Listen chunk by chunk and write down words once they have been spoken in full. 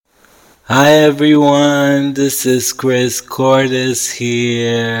Hi everyone, this is Kourtis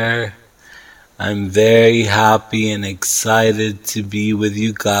here. I'm very happy and excited to be with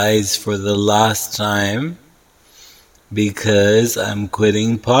you guys for the last time because I'm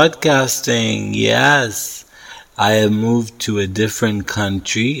quitting podcasting. Yes, I have moved to a different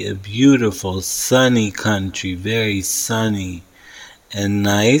country, a beautiful sunny country, very sunny and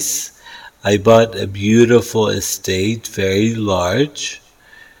nice. I bought a beautiful estate, very large.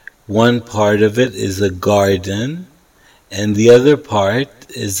 One part of it is a garden, and the other part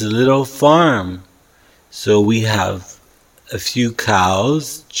is a little farm. So we have a few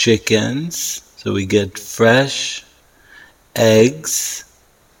cows, chickens, so we get fresh eggs.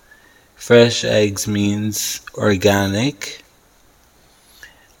 Fresh eggs means organic.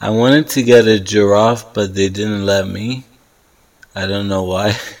 I wanted to get a giraffe, but they didn't let me. I don't know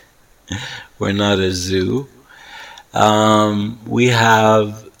why. We're not a zoo. We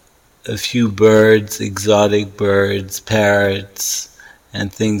have a few birds, exotic birds, parrots,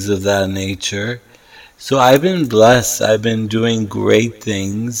 and things of that nature. So I've been blessed. I've been doing great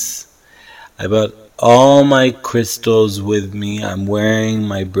things. I brought all my crystals with me. I'm wearing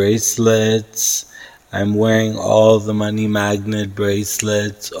my bracelets. I'm wearing all the money magnet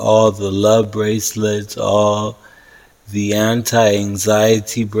bracelets, all the love bracelets, all the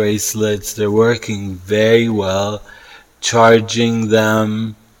anti-anxiety bracelets. They're working very well. Charging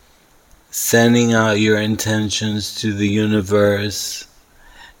them, sending out your intentions to the universe,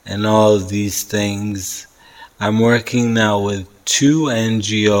 and all of these things. I'm working now with two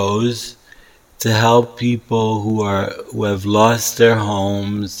NGOs to help people who have lost their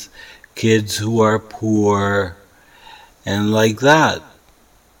homes, kids who are poor, and like that.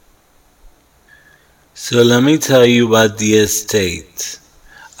 So let me tell you about the estate.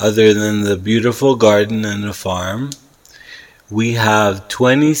 Other than the beautiful garden and the farm, we have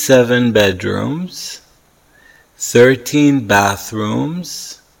 27 bedrooms, 13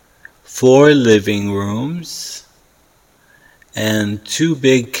 bathrooms, 4 living rooms, and 2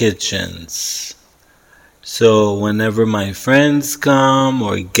 big kitchens. So whenever my friends come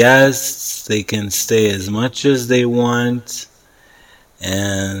or guests, they can stay as much as they want.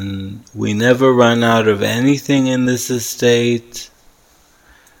 And we never run out of anything in this estate.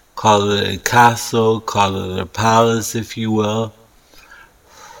 Call it a castle, call it a palace if you will.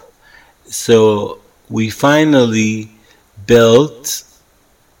 So we finally built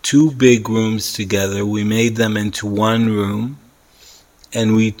 2 big rooms together. We made them into one room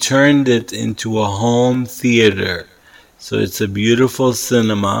and we turned it into a home theater. So it's a beautiful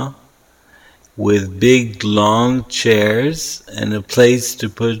cinema with big long chairs and a place to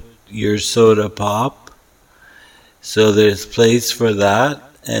put your soda pop. So there's place for that,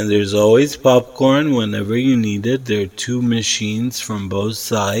 and there's always popcorn whenever you need it. There are 2 machines from both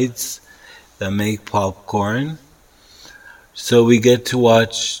sides that make popcorn. So we get to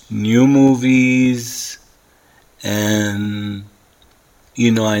watch new movies, and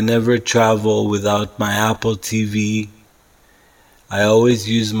I never travel without my Apple TV. I always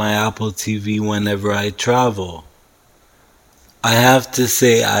use my Apple TV whenever I travel. I have to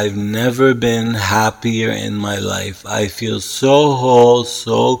say I've never been happier in my life. I feel so whole,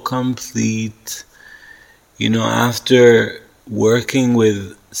 so complete. After working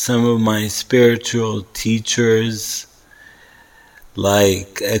with some of my spiritual teachers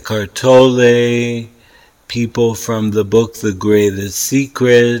like Eckhart Tolle, people from the book The Greatest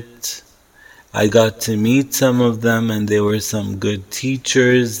Secret, I got to meet some of them, and they were some good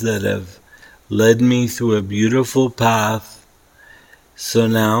teachers that have led me through a beautiful path. So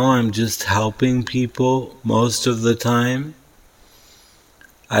now I'm just helping people most of the time.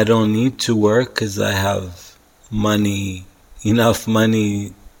 I don't need to work because I have enough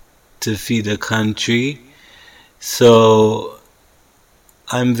money to feed a country. So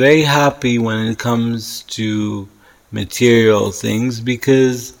I'm very happy when it comes to material things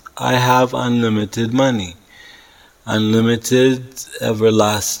because I have unlimited money. Unlimited,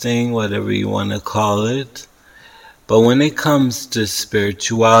 everlasting, whatever you want to call it. But when it comes to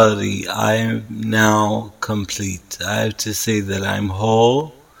spirituality, I am now complete. I have to say that I'm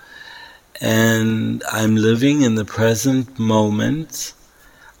whole and I'm living in the present moment.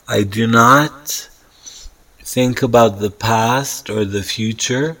 I do not think about the past or the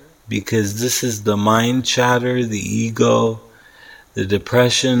future because this is the mind chatter, the ego, the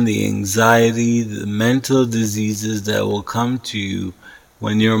depression, the anxiety, the mental diseases that will come to you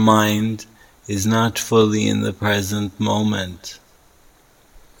when your mind is not fully in the present moment.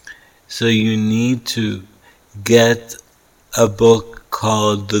 So you need to get a book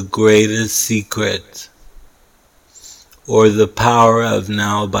called The Greatest Secret, or The Power of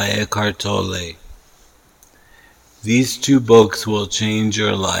Now by Eckhart Tolle. These two books will change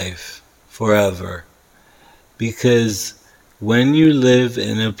your life forever, because when you live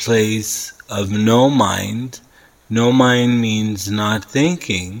in a place of no mind means not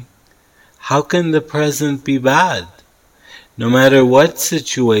thinking, how can the present be bad? No matter what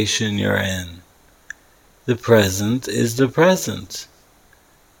situation you're in, the present is the present.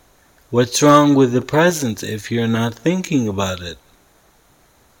 What's wrong with the present if you're not thinking about it?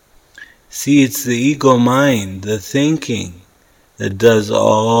 See, it's the ego mind, the thinking, that does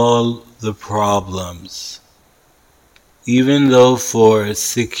all the problems. Even though for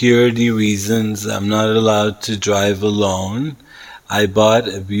security reasons I'm not allowed to drive alone, I bought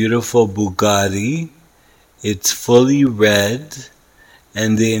a beautiful Bugatti. It's fully red,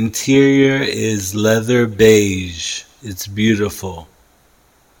 and the interior is leather beige. It's beautiful.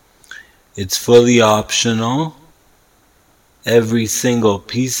 It's fully optional. Every single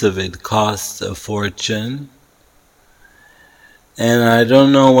piece of it costs a fortune. And I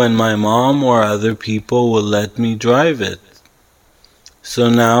don't know when my mom or other people will let me drive it. So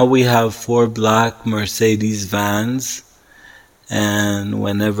now we have 4 black Mercedes vans, and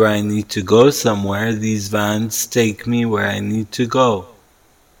whenever I need to go somewhere, these vans take me where I need to go.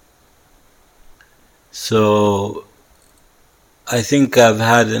 So I think I've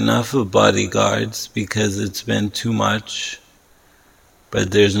had enough of bodyguards because it's been too much.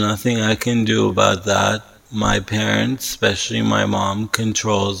 But there's nothing I can do about that. My parents, especially my mom,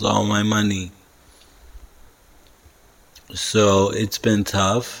 controls all my money. So it's been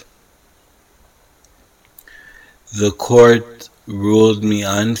tough. The court ruled me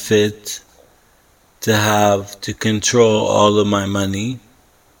unfit to control all of my money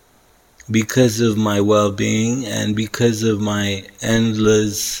because of my well-being and because of my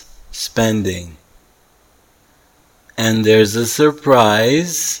endless spending. And there's a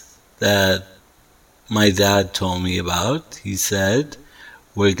surprise that my dad told me about. He said,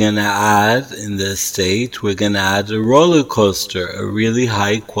 we're going to add, in the estate, we're going to add a roller coaster, a really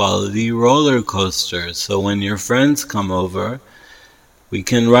high quality roller coaster. So when your friends come over, we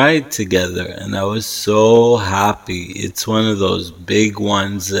can ride together. And I was so happy. It's one of those big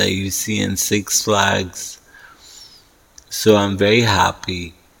ones that you see in Six Flags. So I'm very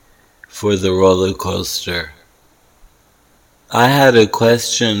happy for the roller coaster. I had a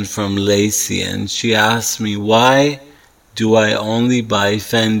question from Lacey, and she asked me, why do I only buy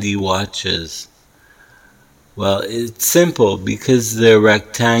Fendi watches? Well, it's simple, because they're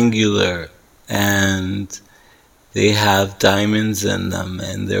rectangular and they have diamonds in them,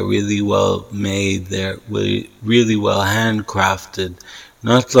 and they're really well made, they're really well handcrafted.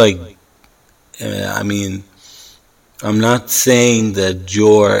 Not like, I'm not saying that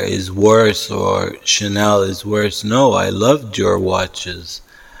Dior is worse or Chanel is worse. No, I love Dior watches.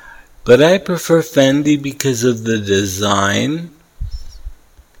 But I prefer Fendi because of the design.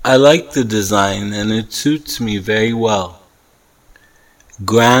 I like the design and it suits me very well.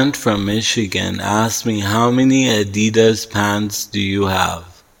 Grant from Michigan asked me, how many Adidas pants do you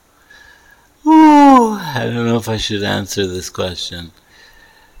have? Ooh, I don't know if I should answer this question.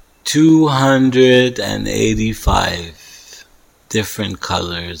 285 different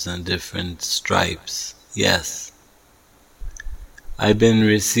colors and different stripes. Yes. I've been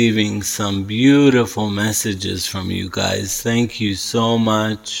receiving some beautiful messages from you guys. Thank you so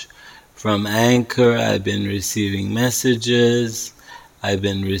much. From Anchor, I've been receiving messages. I've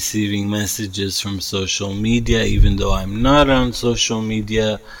been receiving messages from social media, even though I'm not on social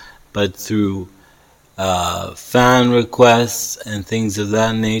media, but through fan requests and things of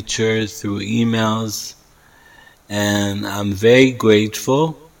that nature, through emails, and I'm very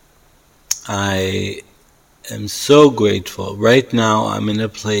grateful. I am so grateful. Right now I'm in a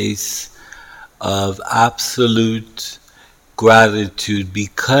place of absolute gratitude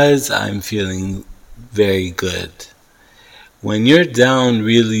because I'm feeling very good. When you're down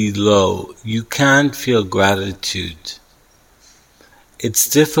really low, you can't feel gratitude. It's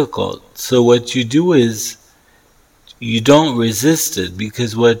difficult. So what you do is you don't resist it,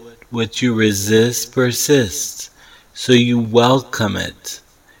 because what you resist persists. So you welcome it.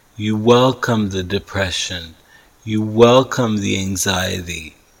 You welcome the depression. You welcome the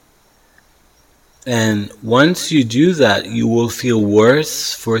anxiety. And once you do that, you will feel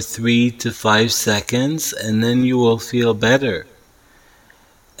worse for 3 to 5 seconds, and then you will feel better.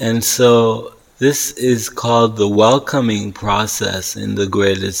 And so this is called the welcoming process in The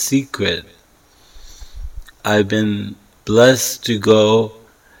Greatest Secret. I've been blessed to go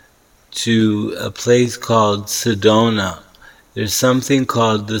to a place called Sedona. There's something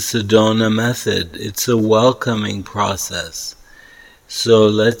called the Sedona method. It's a welcoming process. So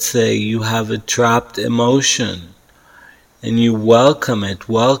let's say you have a trapped emotion and you welcome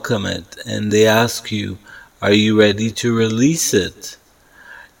it, and they ask you, are you ready to release it?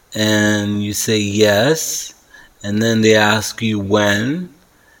 And you say yes, and then they ask you when,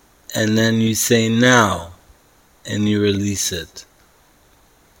 and then you say now, and you release it.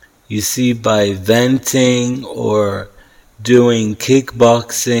 You see, by venting or doing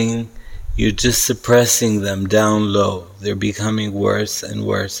kickboxing, you're just suppressing them down low. They're becoming worse and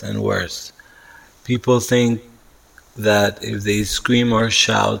worse and worse. People think that if they scream or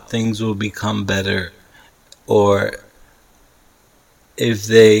shout, things will become better. Or if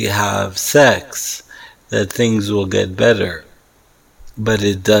they have sex, that things will get better. But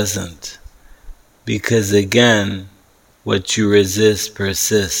it doesn't. Because again, what you resist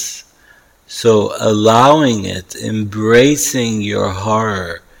persists. So allowing it, embracing your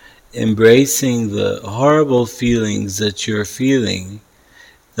horror, embracing the horrible feelings that you're feeling,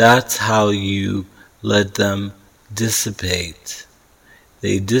 that's how you let them dissipate.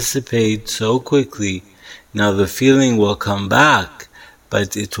 They dissipate so quickly. Now the feeling will come back,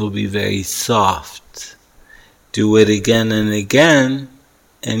 but it will be very soft. Do it again and again,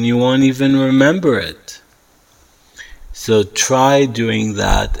 and you won't even remember it. So try doing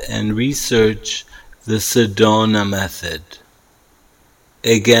that and research the Sedona method.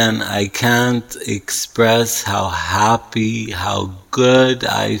 Again, I can't express how happy, how good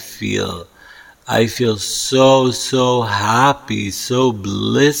I feel. I feel so happy, so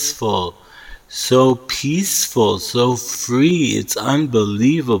blissful, so peaceful, so free. It's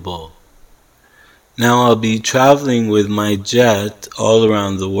unbelievable. Now I'll be traveling with my jet all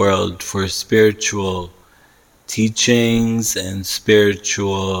around the world for spiritual teachings and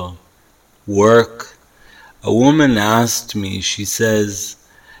spiritual work. A woman asked me, she says,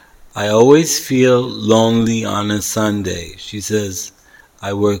 I always feel lonely on a Sunday. She says,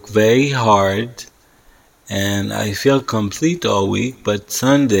 I work very hard and I feel complete all week, but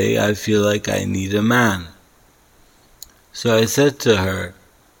Sunday I feel like I need a man. So I said to her,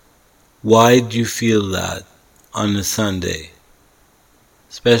 why do you feel that on a Sunday,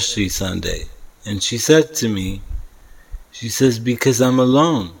 especially Sunday? And she said to me, she says, because I'm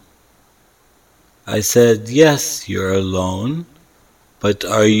alone. I said, yes, you're alone, but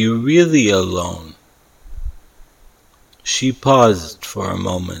are you really alone? She paused for a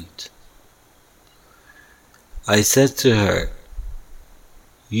moment. I said to her,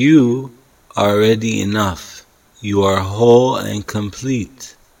 you are already enough. You are whole and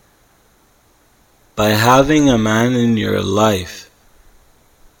complete. By having a man in your life,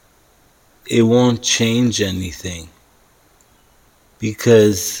 it won't change anything,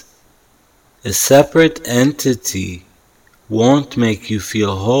 because a separate entity won't make you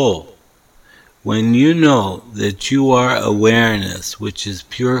feel whole. When you know that you are awareness, which is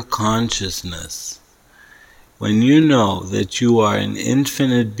pure consciousness, when you know that you are an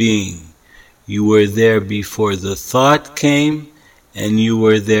infinite being, you were there before the thought came, and you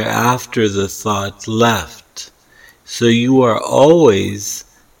were there after the thought left. So you are always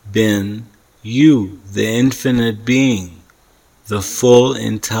been you, the infinite being, the full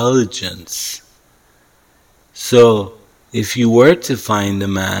intelligence. So if you were to find a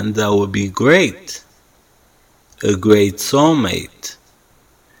man, that would be great, a great soulmate.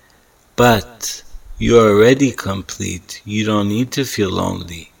 But you're already complete. You don't need to feel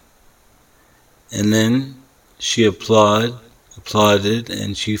lonely. And then she applauded,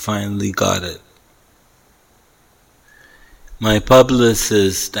 and she finally got it. My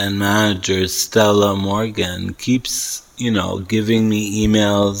publicist and manager, Stella Morgan, keeps, giving me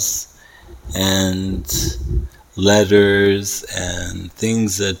emails and letters and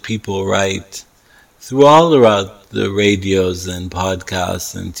things that people write through all around the radios and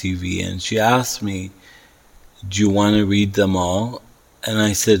podcasts and TV. And she asked me, do you want to read them all? And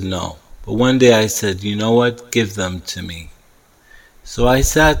I said no. But one day I said, you know what? Give them to me. So I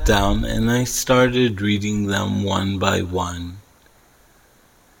sat down and I started reading them one by one.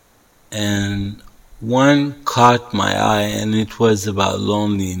 And one caught my eye, and it was about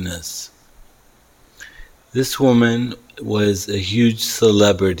loneliness. This woman was a huge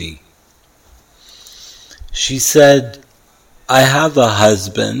celebrity. She said, I have a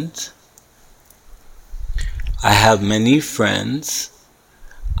husband, I have many friends,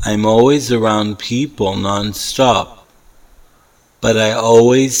 I'm always around people non-stop, but I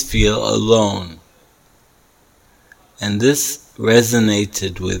always feel alone. And this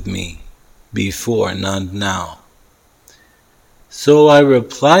resonated with me before, not now. So I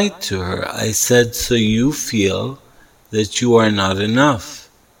replied to her, I said, so you feel that you are not enough.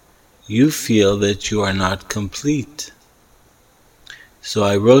 You feel that you are not complete. So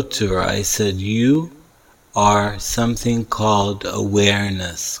I wrote to her, I said, you are something called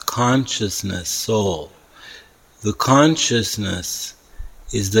awareness, consciousness, soul. The consciousness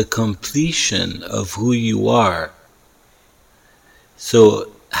is the completion of who you are.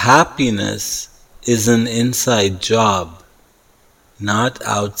 So happiness is an inside job, not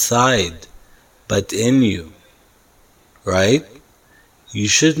outside, but in you, right? You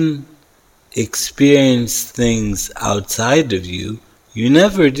shouldn't experience things outside of you. You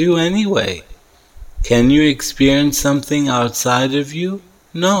never do anyway. Can you experience something outside of you?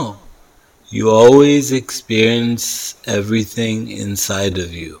 No. You always experience everything inside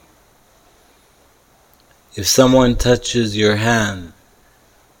of you. If someone touches your hand,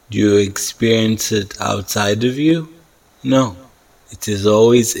 do you experience it outside of you? No. It is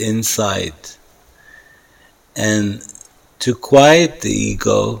always inside. And to quiet the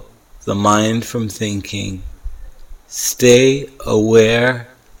ego, the mind from thinking, stay aware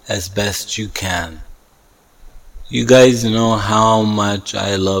as best you can. You guys know how much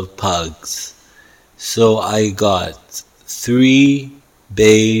I love pugs. So I got 3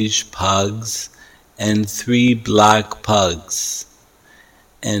 beige pugs and 3 black pugs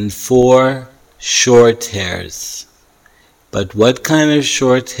and 4 short hairs. But what kind of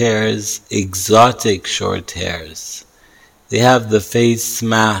short hairs? Exotic short hairs. They have the face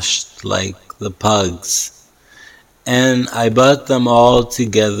smashed like the pugs. And I bought them all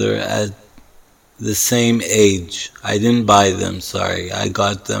together at the same age. I didn't buy them, sorry. I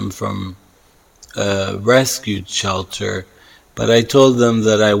got them from a rescue shelter, but I told them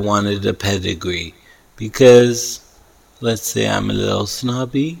that I wanted a pedigree because, let's say I'm a little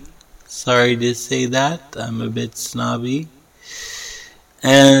snobby. Sorry to say that, I'm a bit snobby.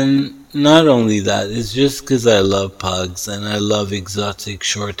 And not only that, it's just because I love pugs and I love exotic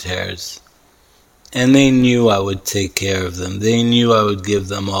short hairs. And they knew I would take care of them. They knew I would give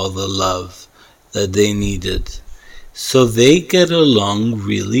them all the love that they needed. So they get along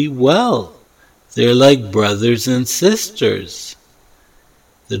really well. They're like brothers and sisters.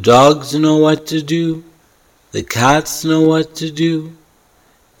 The dogs know what to do. The cats know what to do.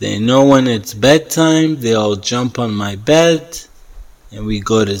 They know when it's bedtime. They all jump on my bed and we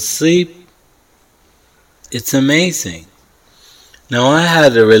go to sleep. It's amazing. Now I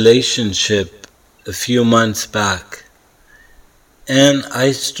had a relationship a few months back, and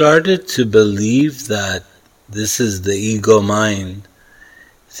I started to believe that this is the ego mind,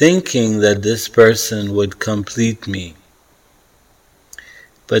 thinking that this person would complete me.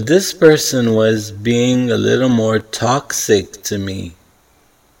 But this person was being a little more toxic to me.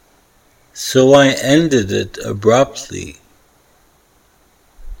 So I ended it abruptly.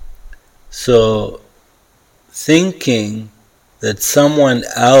 So thinking that someone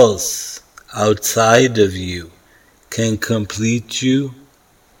else outside of you can complete you,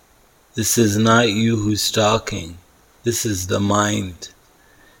 this is not you who's talking. This is the mind.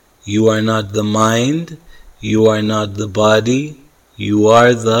 You are not the mind. You are not the body. You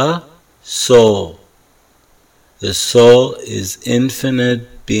are the soul. The soul is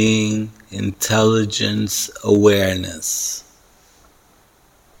infinite being, intelligence, awareness.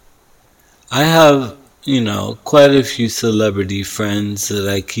 I have, quite a few celebrity friends that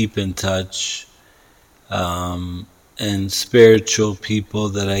I keep in touch, and spiritual people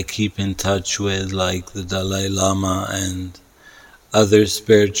that I keep in touch with, like the Dalai Lama and other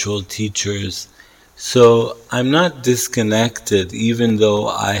spiritual teachers. So I'm not disconnected, even though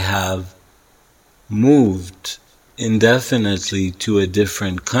I have moved indefinitely to a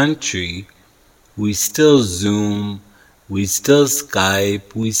different country. We still Zoom, we still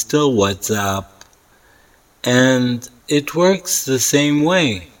Skype, we still WhatsApp, and it works the same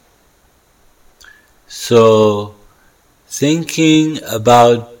way. So thinking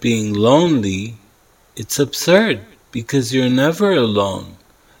about being lonely, it's absurd because you're never alone.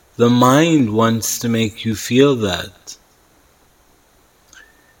 The mind wants to make you feel that.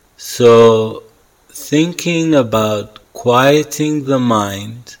 So thinking about quieting the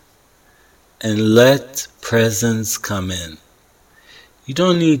mind and let presence come in. You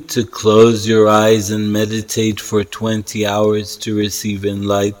don't need to close your eyes and meditate for 20 hours to receive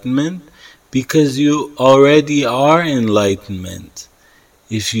enlightenment, because you already are enlightenment.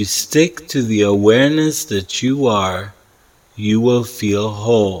 If you stick to the awareness that you are, you will feel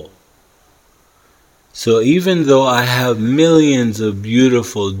whole. So even though I have millions of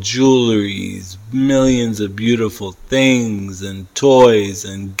beautiful jewelries, millions of beautiful things and toys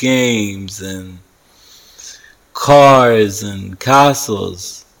and games and cars and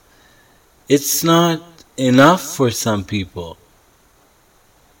castles, it's not enough for some people.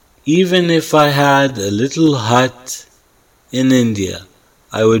 Even if I had a little hut in India,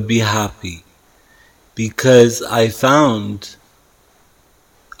 I would be happy because I found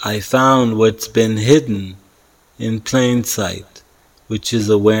what's been hidden in plain sight, which is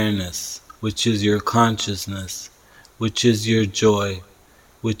awareness, which is your consciousness, which is your joy,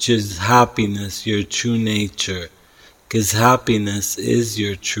 which is happiness, your true nature, because happiness is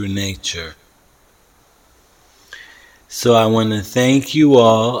your true nature. So I want to thank you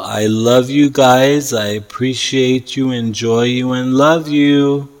all. I love you guys. I appreciate you, enjoy you, and love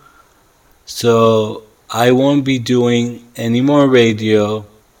you. So I won't be doing any more radio,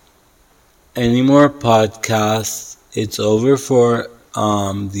 any more podcasts. It's over for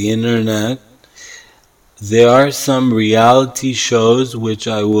the internet. There are some reality shows which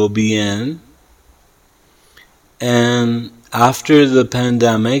I will be in. And after the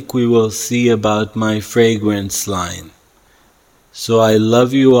pandemic, we will see about my fragrance line. So I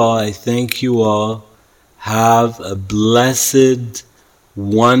love you all. I thank you all. Have a blessed,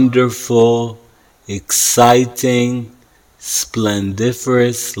 wonderful, exciting,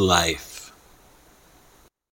 splendiferous life.